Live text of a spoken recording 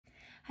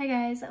Hi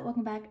guys,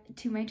 welcome back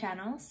to my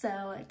channel.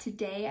 So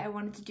today I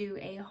wanted to do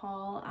a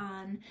haul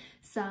on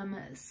some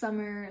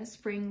summer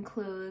spring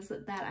clothes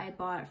that I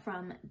bought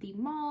from the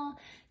mall.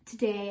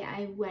 Today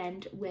I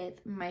went with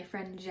my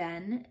friend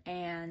Jen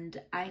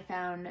and I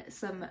found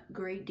some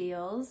great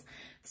deals.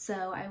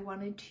 So I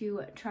wanted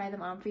to try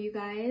them on for you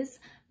guys,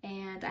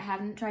 and I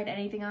haven't tried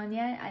anything on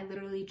yet. I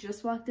literally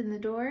just walked in the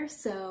door,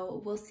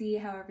 so we'll see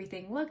how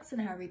everything looks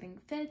and how everything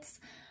fits.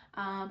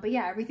 But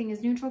yeah, everything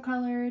is neutral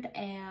colored,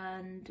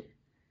 and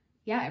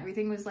yeah,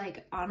 everything was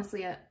like,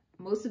 honestly,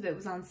 most of it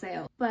was on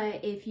sale.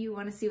 But if you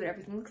want to see what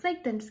everything looks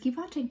like, then just keep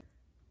watching.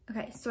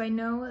 Okay, so I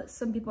know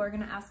some people are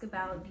going to ask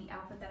about the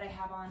outfit that I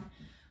have on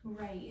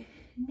right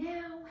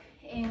now.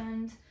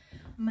 And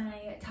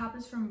my top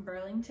is from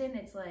Burlington.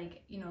 It's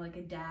like, you know, like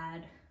a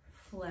dad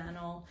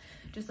flannel,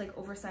 just like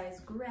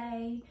oversized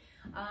gray.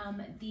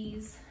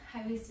 These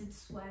high-waisted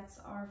sweats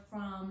are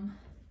from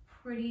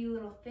Pretty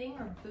Little Thing,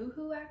 or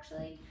Boohoo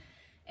actually.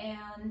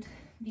 And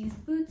these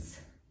boots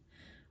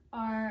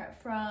are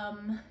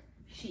from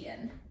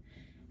Shein,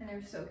 and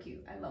they're so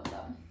cute. I love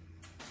them.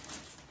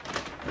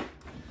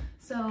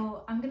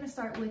 So I'm gonna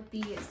start with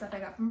the stuff I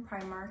got from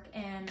Primark,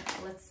 and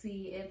let's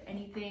see if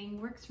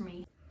anything works for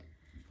me.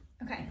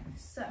 Okay,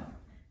 so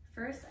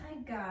first I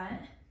got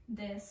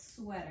this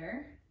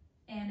sweater,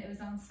 and it was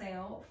on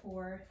sale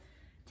for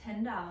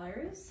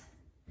 $10.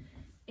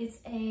 It's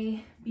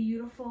a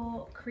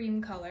beautiful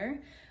cream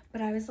color,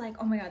 but I was like,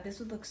 oh my god, this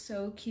would look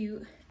so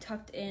cute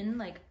tucked in,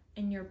 like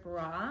in your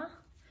bra.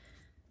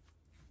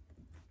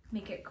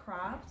 Make it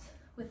cropped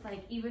with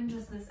like, even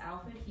just this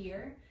outfit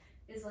here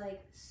is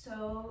like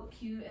so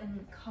cute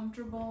and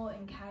comfortable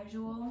and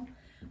casual,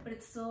 but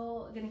it's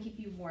still gonna keep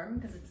you warm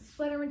because it's a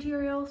sweater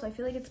material. So I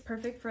feel like it's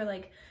perfect for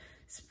like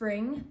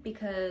spring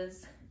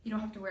because you don't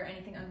have to wear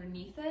anything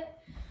underneath it.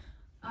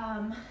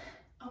 Oh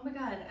my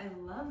god, I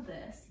love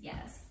this.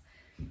 Yes,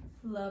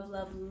 love,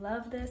 love,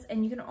 love this.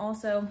 And you can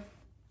also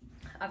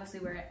obviously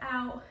wear it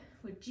out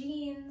with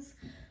jeans,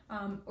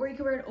 or you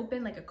could wear it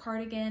open like a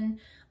cardigan,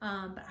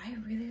 but I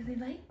really, really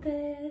like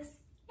this.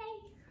 Yay!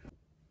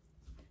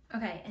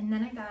 Okay, and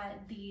then I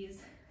got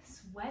these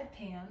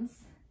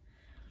sweatpants.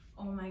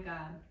 Oh my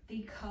god,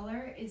 the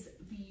color is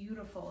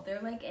beautiful.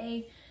 They're like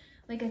a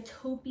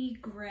taupey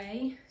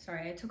gray.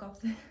 Sorry, I took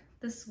off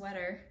the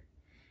sweater.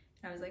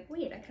 I was like,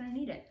 wait, I kind of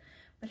need it.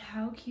 But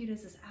how cute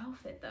is this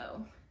outfit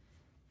though?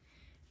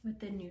 With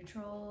the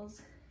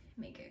neutrals,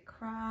 make it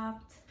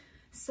cropped.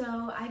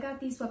 So I got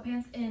these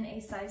sweatpants in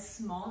a size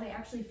small. They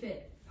actually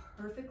fit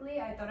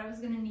perfectly. I thought I was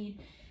gonna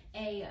need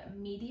a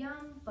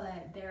medium,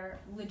 but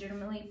they're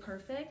legitimately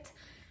perfect.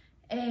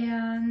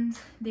 And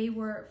they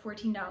were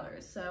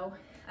 $14. So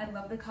I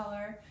love the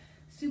color.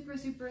 Super,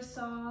 super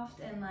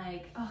soft, and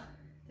like, oh,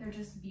 they're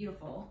just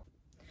beautiful.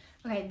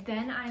 Okay,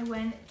 then I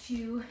went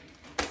to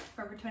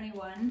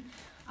FOREVER21.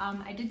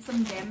 I did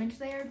some damage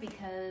there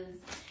because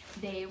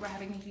they were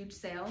having a huge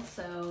sale,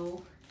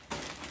 so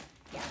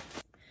yeah.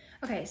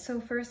 Okay, so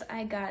first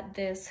I got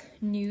this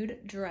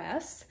nude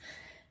dress,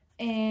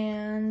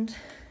 and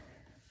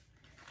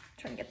I'm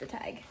trying to get the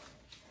tag.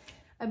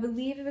 I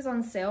believe it was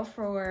on sale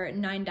for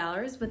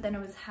 $9, but then it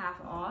was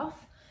half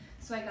off.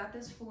 So I got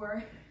this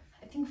for,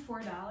 I think,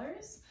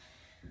 $4.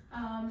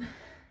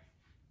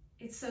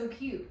 It's so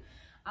cute.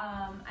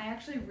 I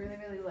actually really,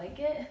 really like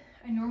it.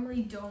 I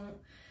normally don't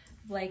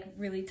like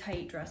really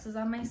tight dresses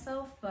on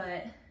myself, but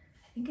I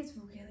think it's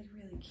really,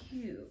 really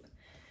cute.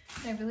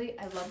 I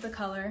love the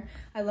color.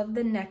 I love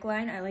the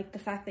neckline. I like the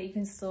fact that you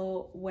can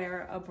still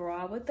wear a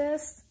bra with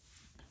this.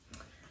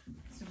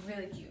 It's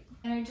really cute.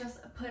 And I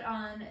just put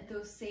on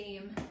those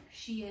same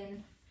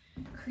Shein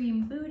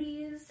cream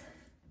booties.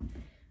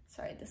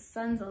 Sorry, the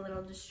sun's a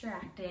little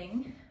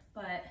distracting,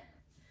 but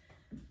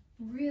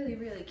really,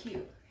 really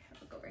cute.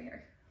 Look over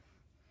here.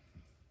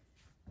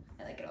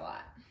 I like it a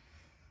lot.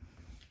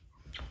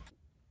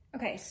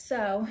 Okay,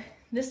 so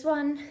this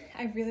one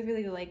I really,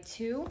 really like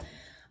too.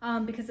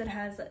 Because it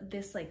has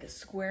this like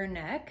square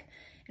neck,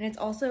 and it's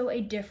also a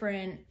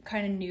different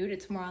kind of nude.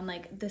 It's more on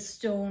like the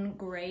stone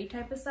gray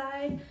type of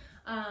side,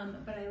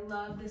 but I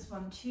love this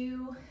one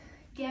too.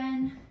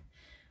 Again,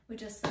 with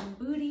just some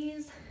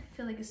booties. I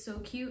feel like it's so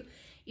cute.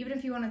 Even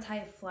if you want to tie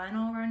a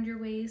flannel around your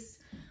waist,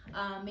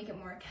 make it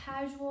more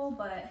casual,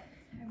 but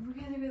I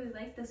really, really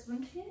like this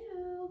one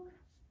too.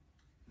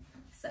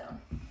 So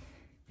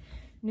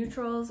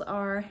neutrals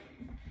are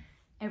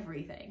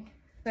everything.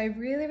 So I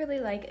really, really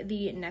like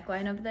the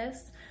neckline of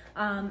this.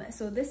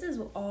 So this is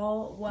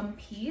all one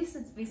piece.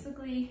 It's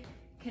basically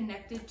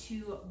connected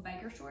to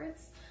biker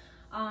shorts.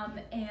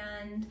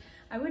 And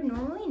I would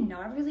normally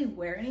not really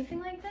wear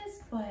anything like this,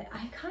 but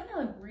I kind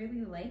of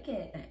really like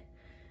it.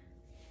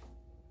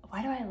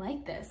 Why do I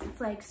like this? It's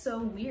like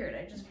so weird.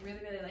 I just really,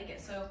 really like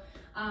it. So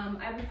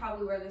I would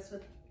probably wear this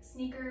with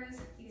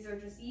sneakers. These are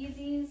just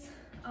Yeezys.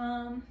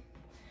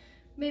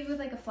 Maybe with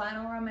like a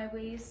flannel around my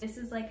waist. This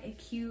is like a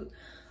cute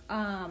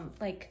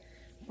like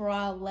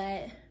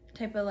bralette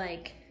type of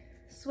like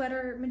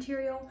sweater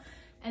material,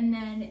 and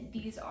then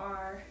these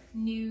are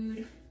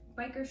nude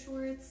biker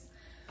shorts.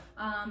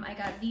 I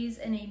got these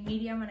in a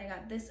medium and I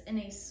got this in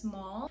a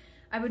small.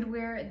 I would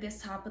wear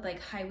this top with like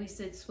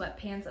high-waisted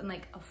sweatpants and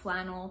like a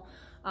flannel,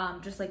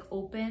 just like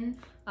open.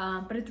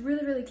 But it's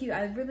really, really cute.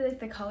 I really like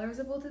the colors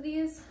of both of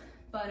these,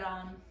 but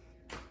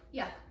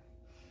yeah,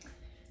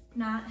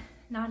 not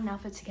an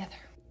outfit together.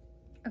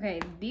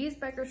 Okay, these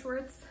biker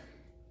shorts,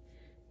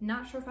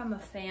 not sure if I'm a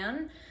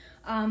fan.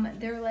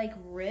 They're like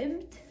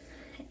ribbed,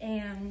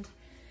 and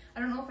I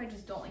don't know if I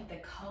just don't like the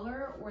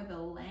color or the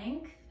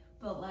length,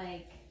 but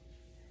like,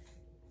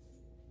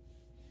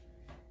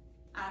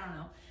 I don't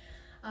know.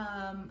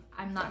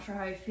 I'm not sure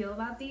how I feel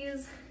about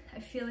these. I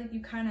feel like you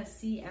kind of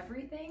see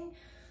everything.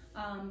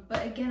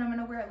 But again, I'm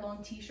gonna wear a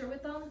long t-shirt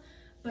with them,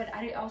 but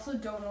I also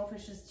don't know if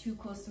it's just too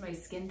close to my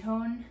skin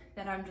tone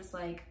that I'm just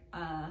like,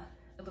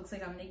 it looks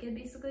like I'm naked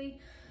basically.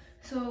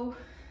 So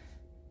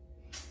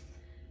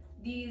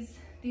these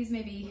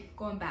may be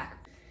going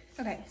back.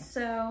 Okay,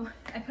 so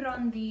I put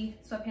on the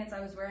sweatpants I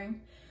was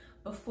wearing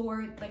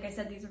before. Like I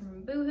said, these are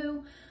from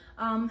Boohoo.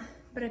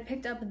 But I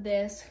picked up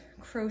this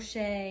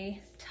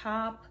crochet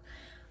top.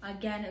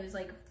 Again, it was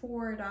like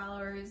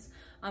 $4.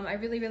 I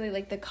really, really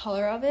like the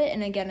color of it.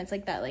 And again, it's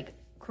like that like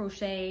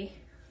crochet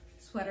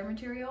sweater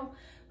material,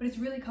 but it's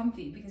really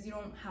comfy because you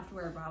don't have to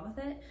wear a bra with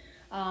it,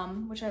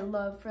 which I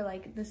love for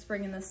like the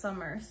spring and the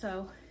summer.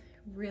 So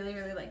really,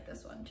 really like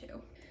this one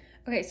too.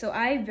 Okay, so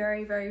I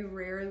very, very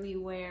rarely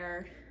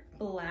wear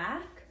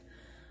black,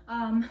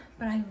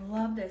 but I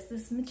love this.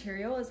 This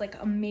material is like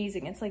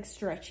amazing. It's like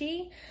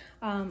stretchy,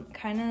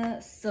 kind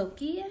of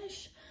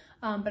silky-ish,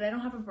 but I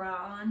don't have a bra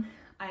on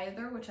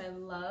either, which I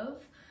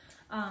love.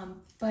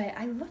 But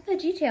I love the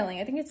detailing.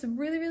 I think it's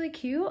really, really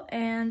cute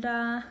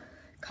and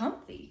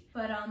comfy.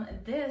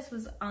 But this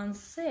was on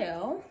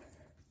sale.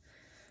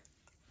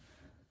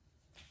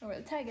 I don't know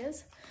where the tag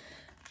is.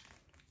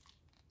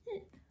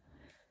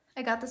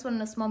 I got this one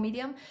in a small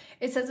medium.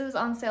 It says it was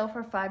on sale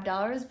for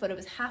 $5, but it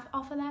was half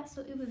off of that,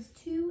 so it was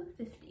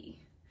 $2.50.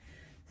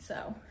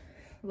 So,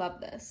 love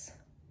this.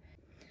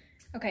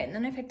 Okay, and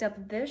then I picked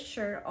up this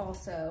shirt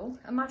also.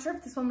 I'm not sure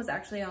if this one was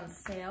actually on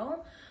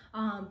sale,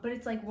 but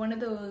it's like one of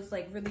those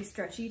like really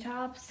stretchy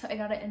tops. I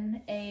got it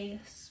in a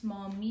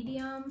small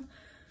medium,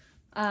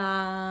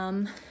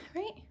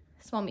 right?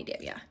 Small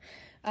medium, yeah.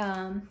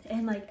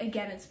 And like,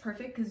 again, it's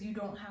perfect because you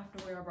don't have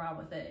to wear a bra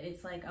with it.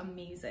 It's like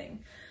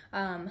amazing.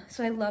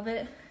 So I love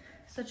it.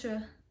 Such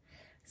a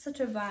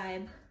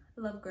vibe. I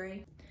love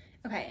gray.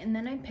 Okay, and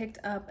then I picked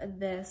up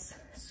this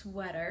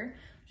sweater,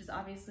 which is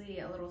obviously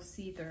a little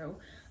see-through,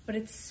 but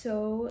it's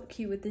so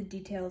cute with the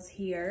details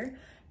here.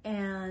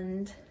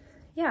 And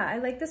yeah, I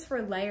like this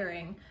for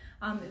layering.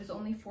 It was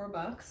only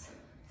 $4,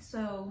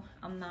 so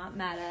I'm not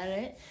mad at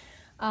it.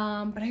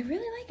 But I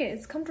really like it.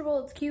 It's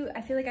comfortable, it's cute.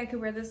 I feel like I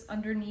could wear this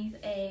underneath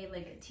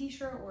a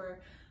t-shirt or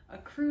a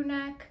crew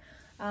neck.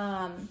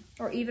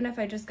 Or even if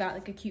I just got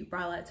like a cute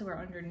bralette to wear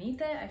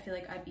underneath it, I feel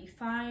like I'd be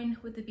fine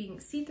with it being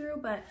see-through.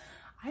 But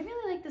I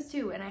really like this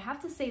too. And I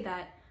have to say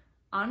that,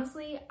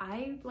 honestly,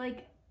 I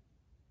like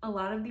a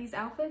lot of these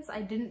outfits.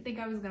 I didn't think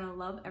I was gonna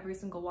love every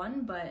single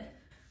one, but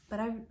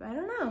I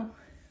don't know.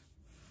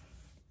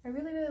 I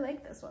really, really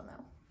like this one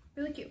though.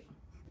 Really cute.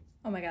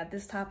 Oh my God,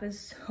 this top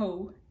is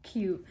so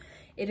cute.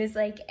 It is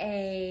like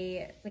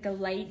a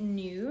light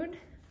nude,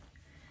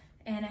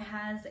 and it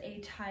has a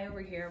tie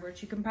over here,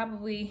 which you can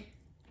probably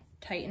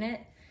tighten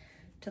it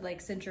to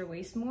like cinch your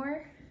waist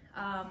more.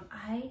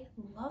 I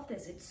love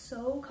this. It's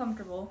so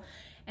comfortable,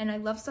 and I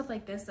love stuff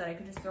like this that I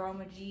could just throw on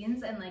with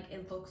jeans and like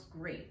it looks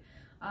great.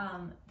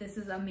 This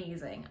is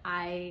amazing.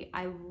 I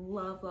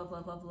love, love,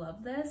 love, love,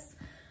 love this.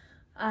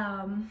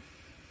 Oh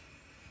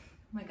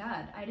my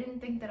God, I didn't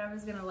think that I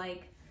was gonna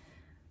like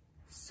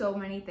so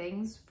many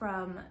things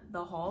from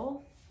the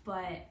haul,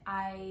 but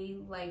I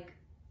like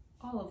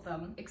all of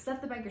them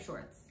except the biker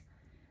shorts.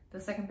 The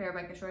second pair of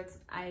biker shorts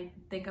I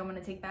think I'm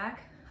gonna take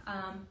back,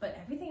 but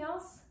everything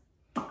else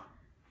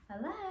I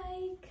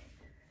like.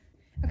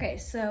 Okay,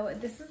 so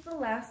this is the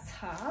last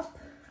top.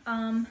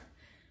 I'm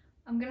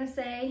gonna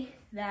say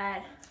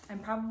that I'm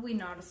probably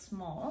not a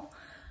small.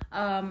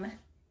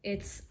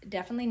 It's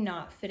definitely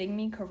not fitting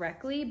me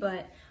correctly,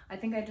 but I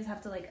think I just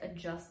have to like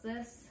adjust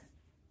this.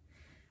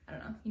 I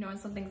don't know, you know when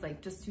something's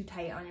like just too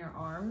tight on your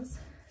arms.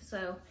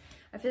 So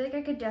I feel like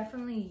I could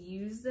definitely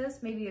use this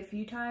maybe a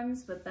few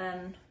times, but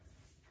then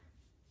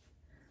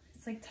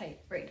it's like tight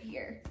right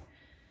here.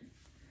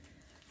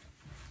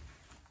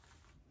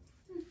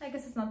 I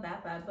guess it's not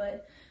that bad,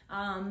 but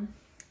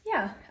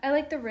yeah, I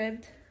like the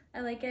ribbed.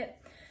 I like it.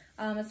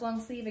 It's long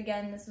sleeve.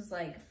 Again, this was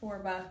like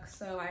 $4,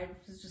 so I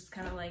was just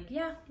kind of like,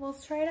 yeah, well,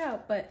 let's try it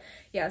out. But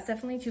yeah, it's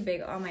definitely too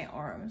big on my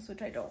arms,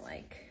 which I don't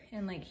like,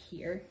 and like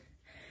here.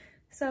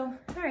 So,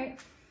 all right,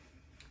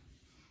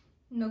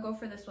 no go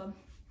for this one.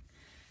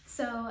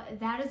 So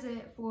that is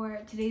it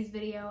for today's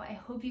video. I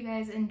hope you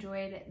guys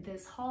enjoyed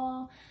this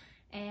haul,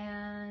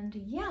 and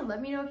yeah, let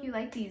me know if you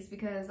like these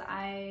because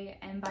I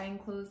am buying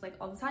clothes like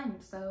all the time.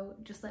 So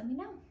just let me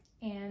know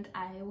and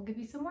I will give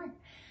you some more.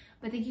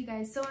 But thank you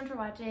guys so much for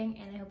watching,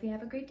 and I hope you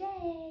have a great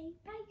day.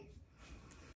 Bye.